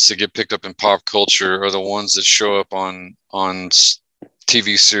elements that get picked up in pop culture are the ones that show up on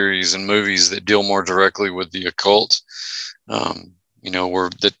TV series and movies that deal more directly with the occult. Where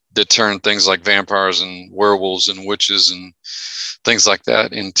that turn things like vampires and werewolves and witches and things like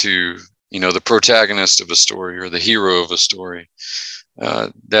that into the protagonist of a story or the hero of a story.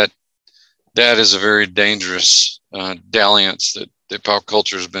 That is a very dangerous dalliance that pop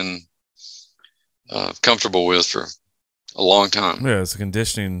culture has been comfortable with for a long time. Yeah, it's the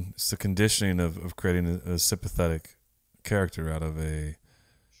conditioning. It's the conditioning of creating a sympathetic character out of a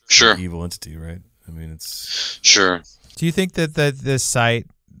Sure. an evil entity, right? I mean, it's Sure. Do you think that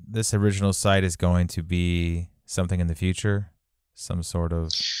this original site, is going to be something in the future? Some sort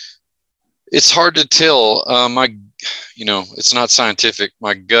of. It's hard to tell. It's not scientific.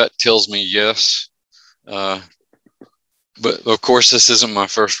 My gut tells me yes. But of course, this isn't my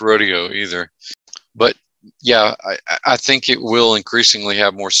first rodeo either. But yeah, I think it will increasingly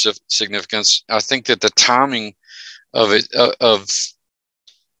have more significance. I think that the timing of it,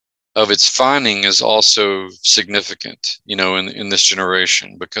 of its finding, is also significant, in this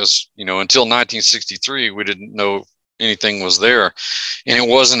generation, because, until 1963, we didn't know anything was there. And it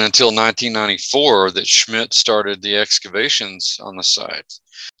wasn't until 1994 that Schmidt started the excavations on the site.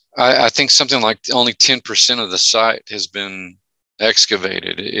 I think something like only 10% of the site has been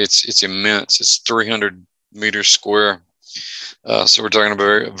excavated. It's immense. It's 300 meters square. So we're talking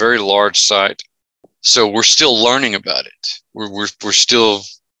about a very large site. So we're still learning about it. We're still,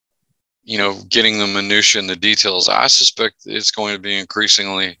 getting the minutiae and the details. I suspect it's going to be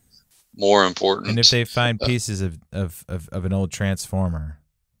increasingly more important. And if they find pieces of an old transformer,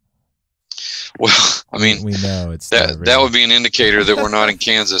 well, I mean, we know it's that would be an indicator that we're not in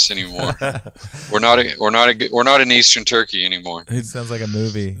Kansas anymore. We're not in Eastern Turkey anymore. It sounds like a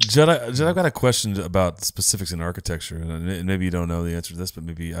movie. Judd, I've got a question about specifics in architecture, and maybe you don't know the answer to this, but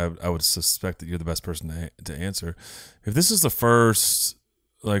maybe I would suspect that you're the best person to answer. If this is the first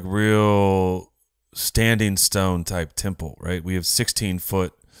real standing stone type temple, right? We have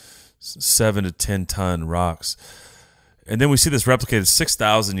 16-foot, 7 to 10 ton rocks. And then we see this replicated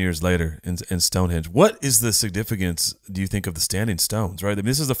 6,000 years later in Stonehenge. What is the significance, do you think, of the standing stones, right? I mean,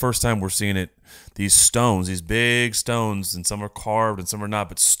 this is the first time we're seeing it, these stones, these big stones, and some are carved and some are not,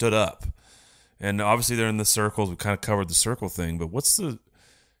 but stood up. And obviously they're in the circles. We kind of covered the circle thing, but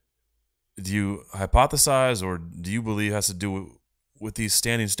do you hypothesize, or do you believe it has to do with these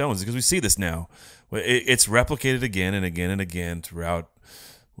standing stones? Because we see this now. It's replicated again and again and again throughout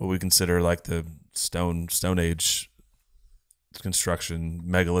what we consider like the Stone Age construction,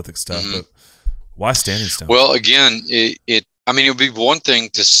 megalithic stuff. Mm-hmm. But why standing stone? Well, again, it would be one thing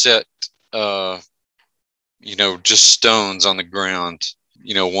to set just stones on the ground,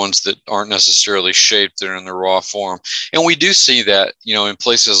 ones that aren't necessarily shaped, they're in the raw form. And we do see that, in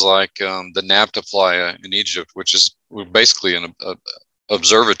places like the Nabta Playa in Egypt, which is basically an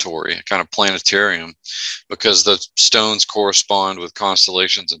observatory, a kind of planetarium, because the stones correspond with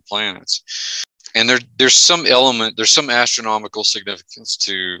constellations and planets. And there's some astronomical significance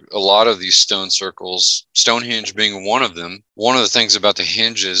to a lot of these stone circles, Stonehenge being one of them. One of the things about the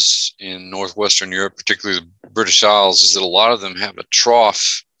henges in northwestern Europe, particularly the British Isles, is that a lot of them have a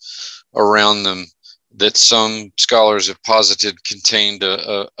trough around them that some scholars have posited contained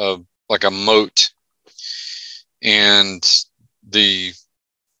a moat. And the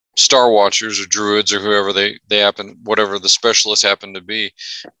Star Watchers or Druids or whoever whatever the specialists happen to be,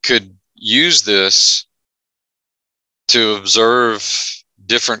 could use this to observe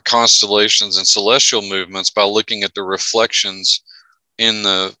different constellations and celestial movements by looking at the reflections in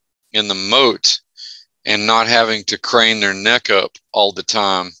the moat, and not having to crane their neck up all the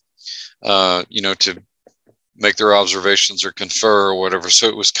time, to make their observations or confer or whatever. So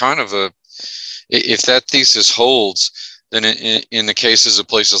it was kind of if that thesis holds, then in the cases of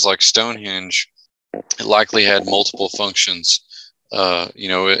places like Stonehenge, it likely had multiple functions.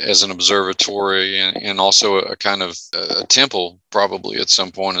 As an observatory and also a kind of a temple probably at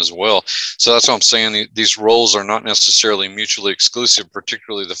some point as well. So that's what I'm saying. These roles are not necessarily mutually exclusive,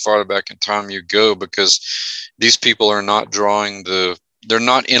 particularly the farther back in time you go, because these people are not they're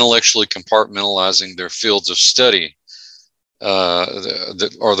not intellectually compartmentalizing their fields of study,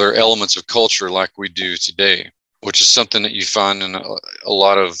 or their elements of culture like we do today, which is something that you find in a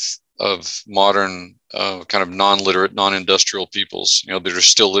lot of modern kind of non-literate, non-industrial peoples, that are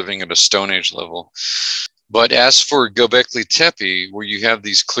still living at a Stone Age level. But as for Gobekli Tepe, where you have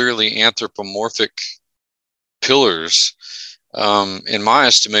these clearly anthropomorphic pillars, in my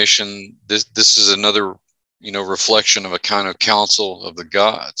estimation, this is another, reflection of a kind of council of the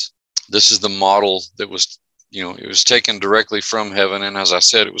gods. This is the model that was, it was taken directly from heaven, and as I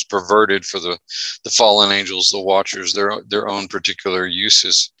said, it was perverted for the fallen angels, the Watchers, their own particular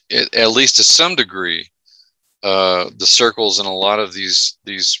uses. At least to some degree, the circles in a lot of these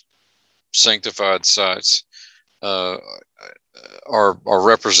sanctified sites are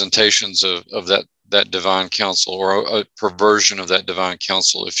representations of that divine counsel, or a perversion of that divine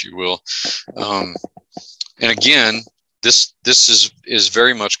counsel, if you will. And again, this is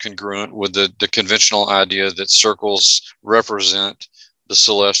very much congruent with the conventional idea that circles represent the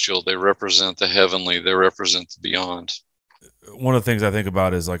celestial, they represent the heavenly, they represent the beyond. one of the things I think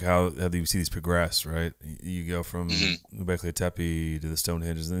about is like how you see these progress, right? You go from Gobekli Tepe to the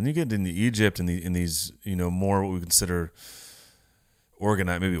Stonehenges, and then you get into Egypt and these, you know, more what we consider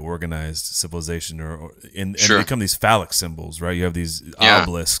organized civilization, and Sure. become these phallic symbols, right? You have these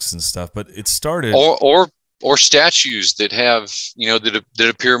obelisks and stuff, but it started or statues that have, you know, that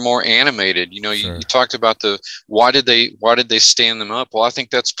appear more animated. You know, Sure. you talked about why did they stand them up? Well, I think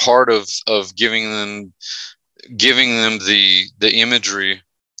that's part of giving them the imagery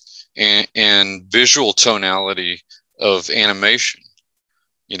and visual tonality of animation.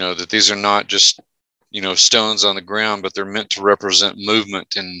 You know, that these are not just, you know, stones on the ground, but they're meant to represent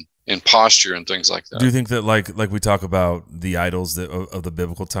movement and posture and things like that. Do you think that like we talk about the idols of the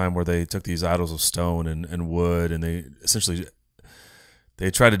biblical time, where they took these idols of stone and wood, and they essentially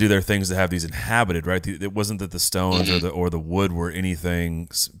tried to do their things to have these inhabited, right? It wasn't that the stones or the wood were anything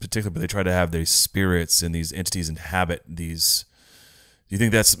particular, but they tried to have these spirits and these entities inhabit these. Do you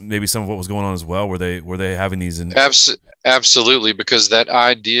think that's maybe some of what was going on as well? Were they having these? Absolutely, because that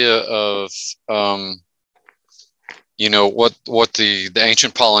idea of you know, what the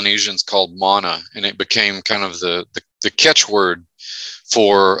ancient Polynesians called mana, and it became kind of the catchword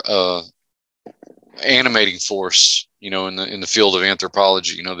for animating force, you know, in the field of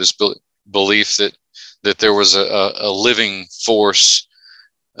anthropology. You know, this belief that there was a living force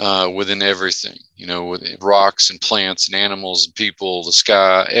within everything, you know, with rocks and plants and animals and people, the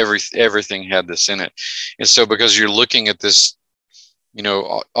sky, everything had this in it. And so because you're looking at this, you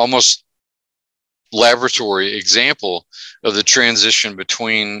know, almost laboratory example of the transition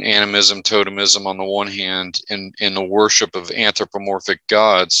between animism, totemism on the one hand, and the worship of anthropomorphic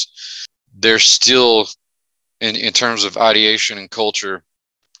gods, they're still, in terms of ideation and culture,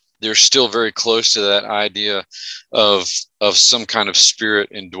 they're still very close to that idea of some kind of spirit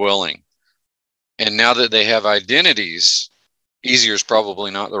indwelling. And now that they have identities, easier is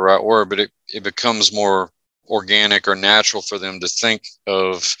probably not the right word, but it becomes more organic or natural for them to think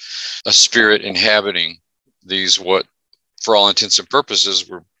of a spirit inhabiting these, what for all intents and purposes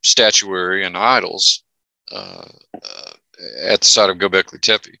were statuary and idols at the site of Gobekli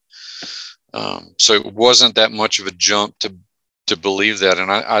Tepe. So it wasn't that much of a jump to believe that,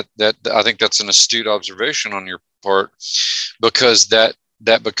 and I think that's an astute observation on your part, because that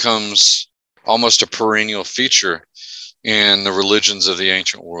becomes almost a perennial feature in the religions of the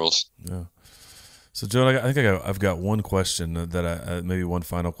ancient world. Yeah. So, Joe, I think I've got one question that maybe one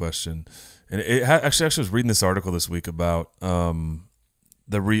final question, and actually I was reading this article this week about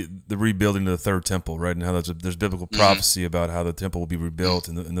the rebuilding of the third temple, right? And how there's biblical prophecy about how the temple will be rebuilt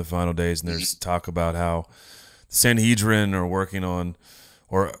in the final days, and there's talk about how the Sanhedrin are working on,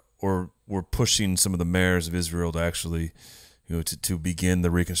 or we're pushing some of the mayors of Israel to actually, you know, to begin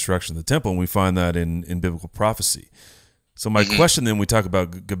the reconstruction of the temple, and we find that in biblical prophecy. So my question then, we talk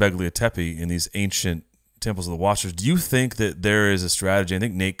about Gobekli Tepe and these ancient temples of the Watchers. Do you think that there is a strategy? I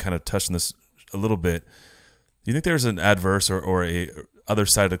think Nate kind of touched on this a little bit. Do you think there's an adverse or a other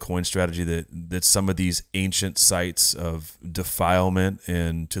side of the coin strategy that some of these ancient sites of defilement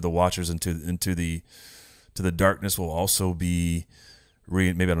and to the Watchers and to the darkness will also be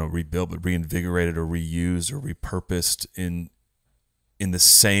maybe I don't know, rebuilt, but reinvigorated or reused or repurposed in the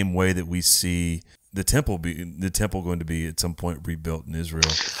same way that we see the temple going to be at some point rebuilt in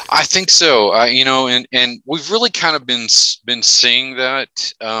Israel? I think so. You know, and we've really kind of been seeing that.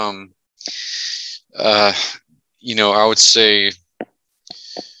 You know, I would say,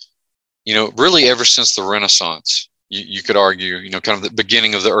 you know, really ever since the Renaissance, you could argue, you know, kind of the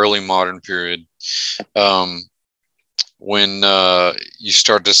beginning of the early modern period, when you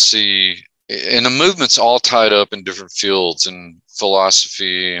start to see, and the movement's all tied up in different fields and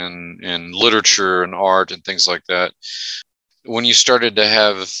philosophy and literature and art and things like that. When you started to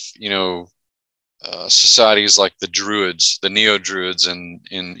have, you know, societies like the Druids, the Neo-Druids in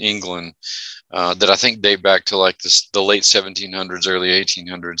England, that I think date back to like the late 1700s, early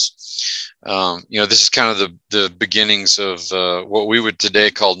 1800s. You know, this is kind of the beginnings of what we would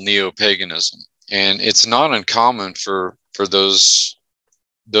today call neo-paganism. And it's not uncommon for those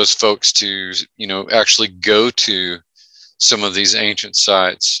folks to, you know, actually go to some of these ancient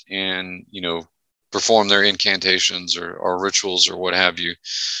sites and, you know, perform their incantations or rituals or what have you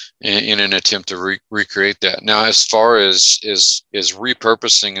in an attempt to recreate that. Now, as far as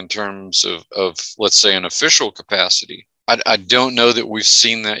repurposing in terms of let's say an official capacity, I don't know that we've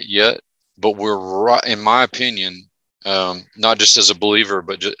seen that yet, but we're right, in my opinion, not just as a believer,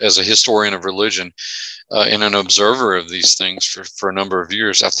 but just as a historian of religion and an observer of these things for a number of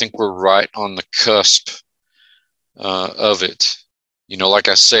years. I think we're right on the cusp of it. You know, like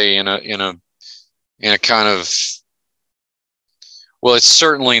I say, in a kind of Well, it's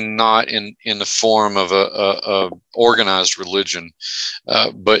certainly not in the form of a organized religion,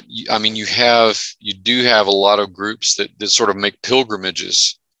 but I mean, you do have a lot of groups that sort of make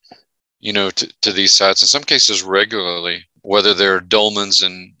pilgrimages, to these sites. In some cases, regularly, whether they're dolmens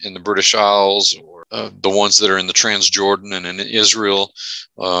in the British Isles, or the ones that are in the Transjordan and in Israel,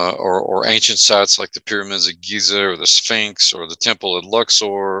 or ancient sites like the pyramids of Giza or the Sphinx or the Temple at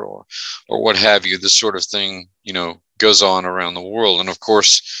Luxor, or what have you. This sort of thing, goes on around the world. And of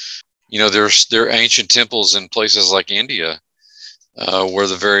course, there are ancient temples in places like India, where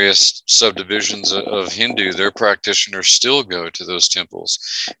the various subdivisions of Hindu, their practitioners still go to those temples.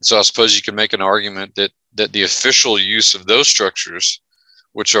 So I suppose you can make an argument that the official use of those structures,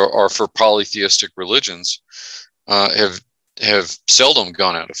 which are for polytheistic religions, have seldom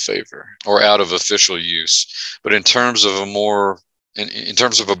gone out of favor or out of official use. But in terms of in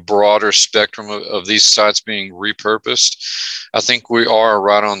terms of a broader spectrum of these sites being repurposed, I think we are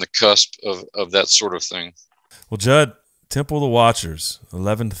right on the cusp of that sort of thing. Well, Judd, Temple of the Watchers,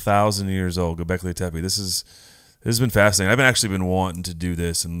 11,000 years old, Gobekli Tepe. This has been fascinating. I've actually been wanting to do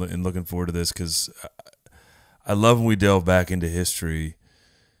this and looking forward to this, because I love when we delve back into history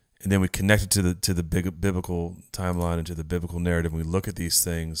and then we connect it to the big biblical timeline and to the biblical narrative. And we look at these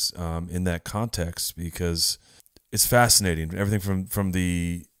things in that context, because it's fascinating. Everything from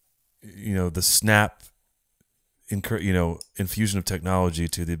the the snap infusion of technology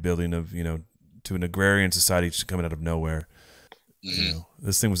to the building of to an agrarian society coming out of nowhere. Mm-hmm.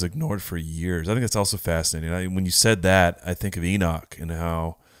 This thing was ignored for years. I think it's also fascinating. When you said that, I think of Enoch and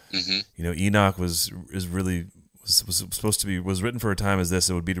how Enoch was supposed to be written for a time as this.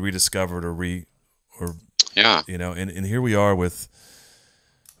 It would be rediscovered and here we are with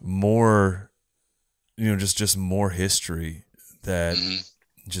more just more history that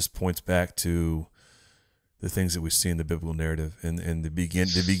just points back to the things that we see in the biblical narrative and the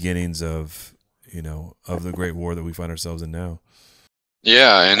beginnings of of the great war that we find ourselves in now.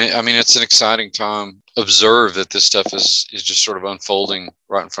 Yeah, and it's an exciting time. Observe that this stuff is just sort of unfolding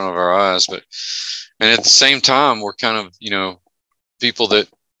right in front of our eyes, and at the same time, we're kind of people that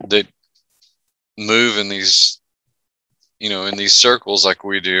move in these in these circles like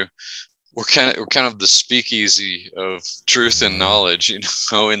we do. We're kind of the speakeasy of truth and knowledge, in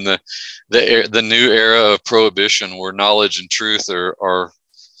the new era of prohibition, where knowledge and truth are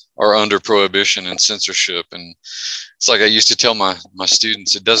under prohibition and censorship. And it's like I used to tell my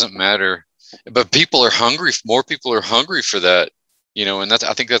students, it doesn't matter, but people are hungry. More people are hungry for that, and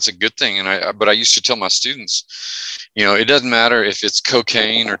I think that's a good thing. But I used to tell my students, it doesn't matter if it's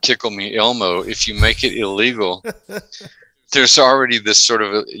cocaine or Tickle Me Elmo. If you make it illegal, there's already this sort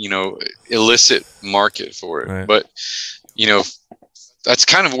of illicit market for it. Right. But that's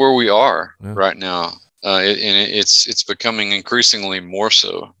kind of where we are right now. And it's becoming increasingly more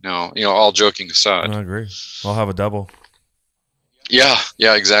so now, all joking aside. I agree. I'll have a double. Yeah,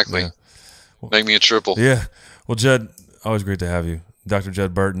 exactly. Yeah. Well, make me a triple. Yeah. Well, Judd, always great to have you. Dr.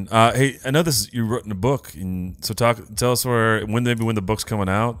 Judd Burton. Hey, I know you wrote in a book, and so tell us when the book's coming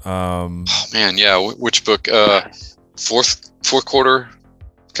out. Oh man, yeah. Which book? Fourth quarter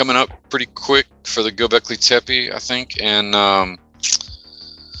coming up pretty quick for the Gobekli Tepe, I think. And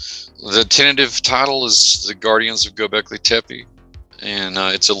the tentative title is The Guardians of Gobekli Tepe, and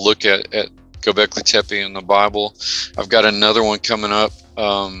it's a look at Gobekli Tepe in the Bible. I've got another one coming up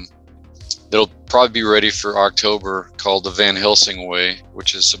that'll probably be ready for October, called The Van Helsing Way,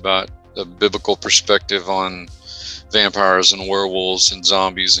 which is about a biblical perspective on vampires and werewolves and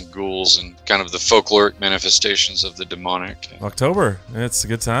zombies and ghouls and kind of the folkloric manifestations of the demonic. October, it's a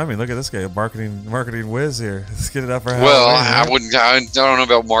good time. I mean, look at this guy, marketing whiz here. Let's get it up for Halloween. Well, I don't know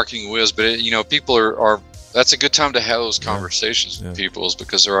about marketing whiz, but people are. That's a good time to have those conversations with people, is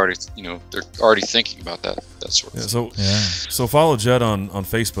because they're already thinking about that sort of thing. So follow Judd on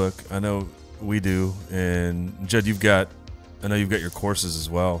Facebook. I know we do, and Judd, I know you've got your courses as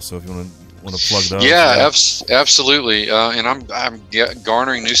well. So if you want to plug those. Yeah, absolutely. And I'm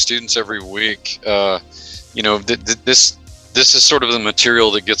garnering new students every week. This is sort of the material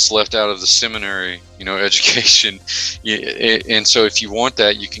that gets left out of the seminary, education. And so if you want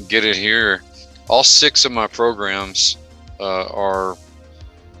that, you can get it here. All 6 of my programs are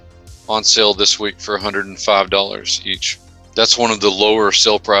on sale this week for $105 each. that's one of the lower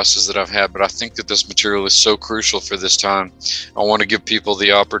sale prices that I've had, but I think that this material is so crucial for this time. I want to give people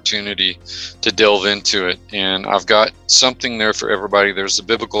the opportunity to delve into it, and I've got something there for everybody. There's the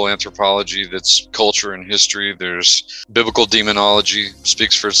biblical anthropology, that's culture and history. There's biblical demonology,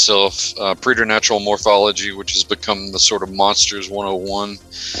 speaks for itself. Preternatural morphology, which has become the sort of Monsters 101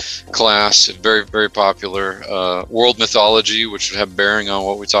 class, very, very popular. World mythology, which would have bearing on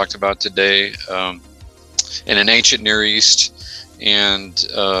what we talked about today. In an ancient Near East, and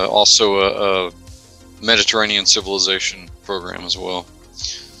also a Mediterranean civilization program as well.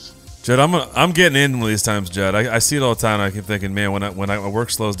 Judd, I'm getting in one of these times, Judd. I see it all the time. And I keep thinking, man, when my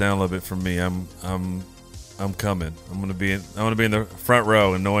work slows down a little bit for me, I'm coming. I'm gonna be in the front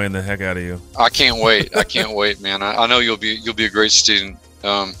row, annoying the heck out of you. I can't wait. I can't wait, man. I know you'll be a great student.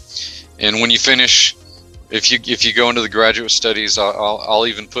 And when you finish, if you go into the graduate studies, I'll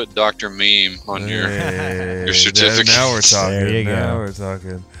even put Dr. Meme on your certificate. Now we're talking. There you now go. we're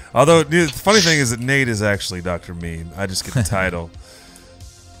talking. Although the funny thing is that Nate is actually Dr. Meme. I just get the title.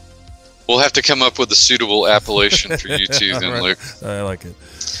 We'll have to come up with a suitable appellation for you too, then, Right. Luke. I like it.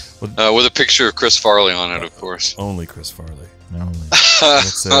 With a picture of Chris Farley on it, of course. Only Chris Farley. No.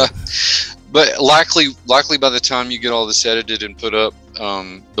 That's it. But likely by the time you get all this edited and put up,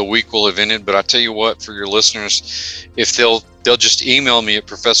 the week will have ended. But I tell you what, for your listeners, if they'll just email me at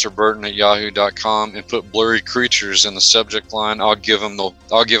professorburton@yahoo.com and put Blurry Creatures in the subject line, I'll give them the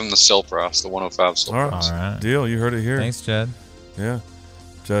sell price, the 105 sell price. All right. Deal. You heard it here. Thanks, Judd. Yeah.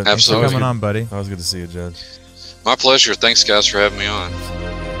 Judd, Thanks for Absolutely. coming on, buddy. Always good to see you, Judd. My pleasure. Thanks, guys, for having me on. Absolutely.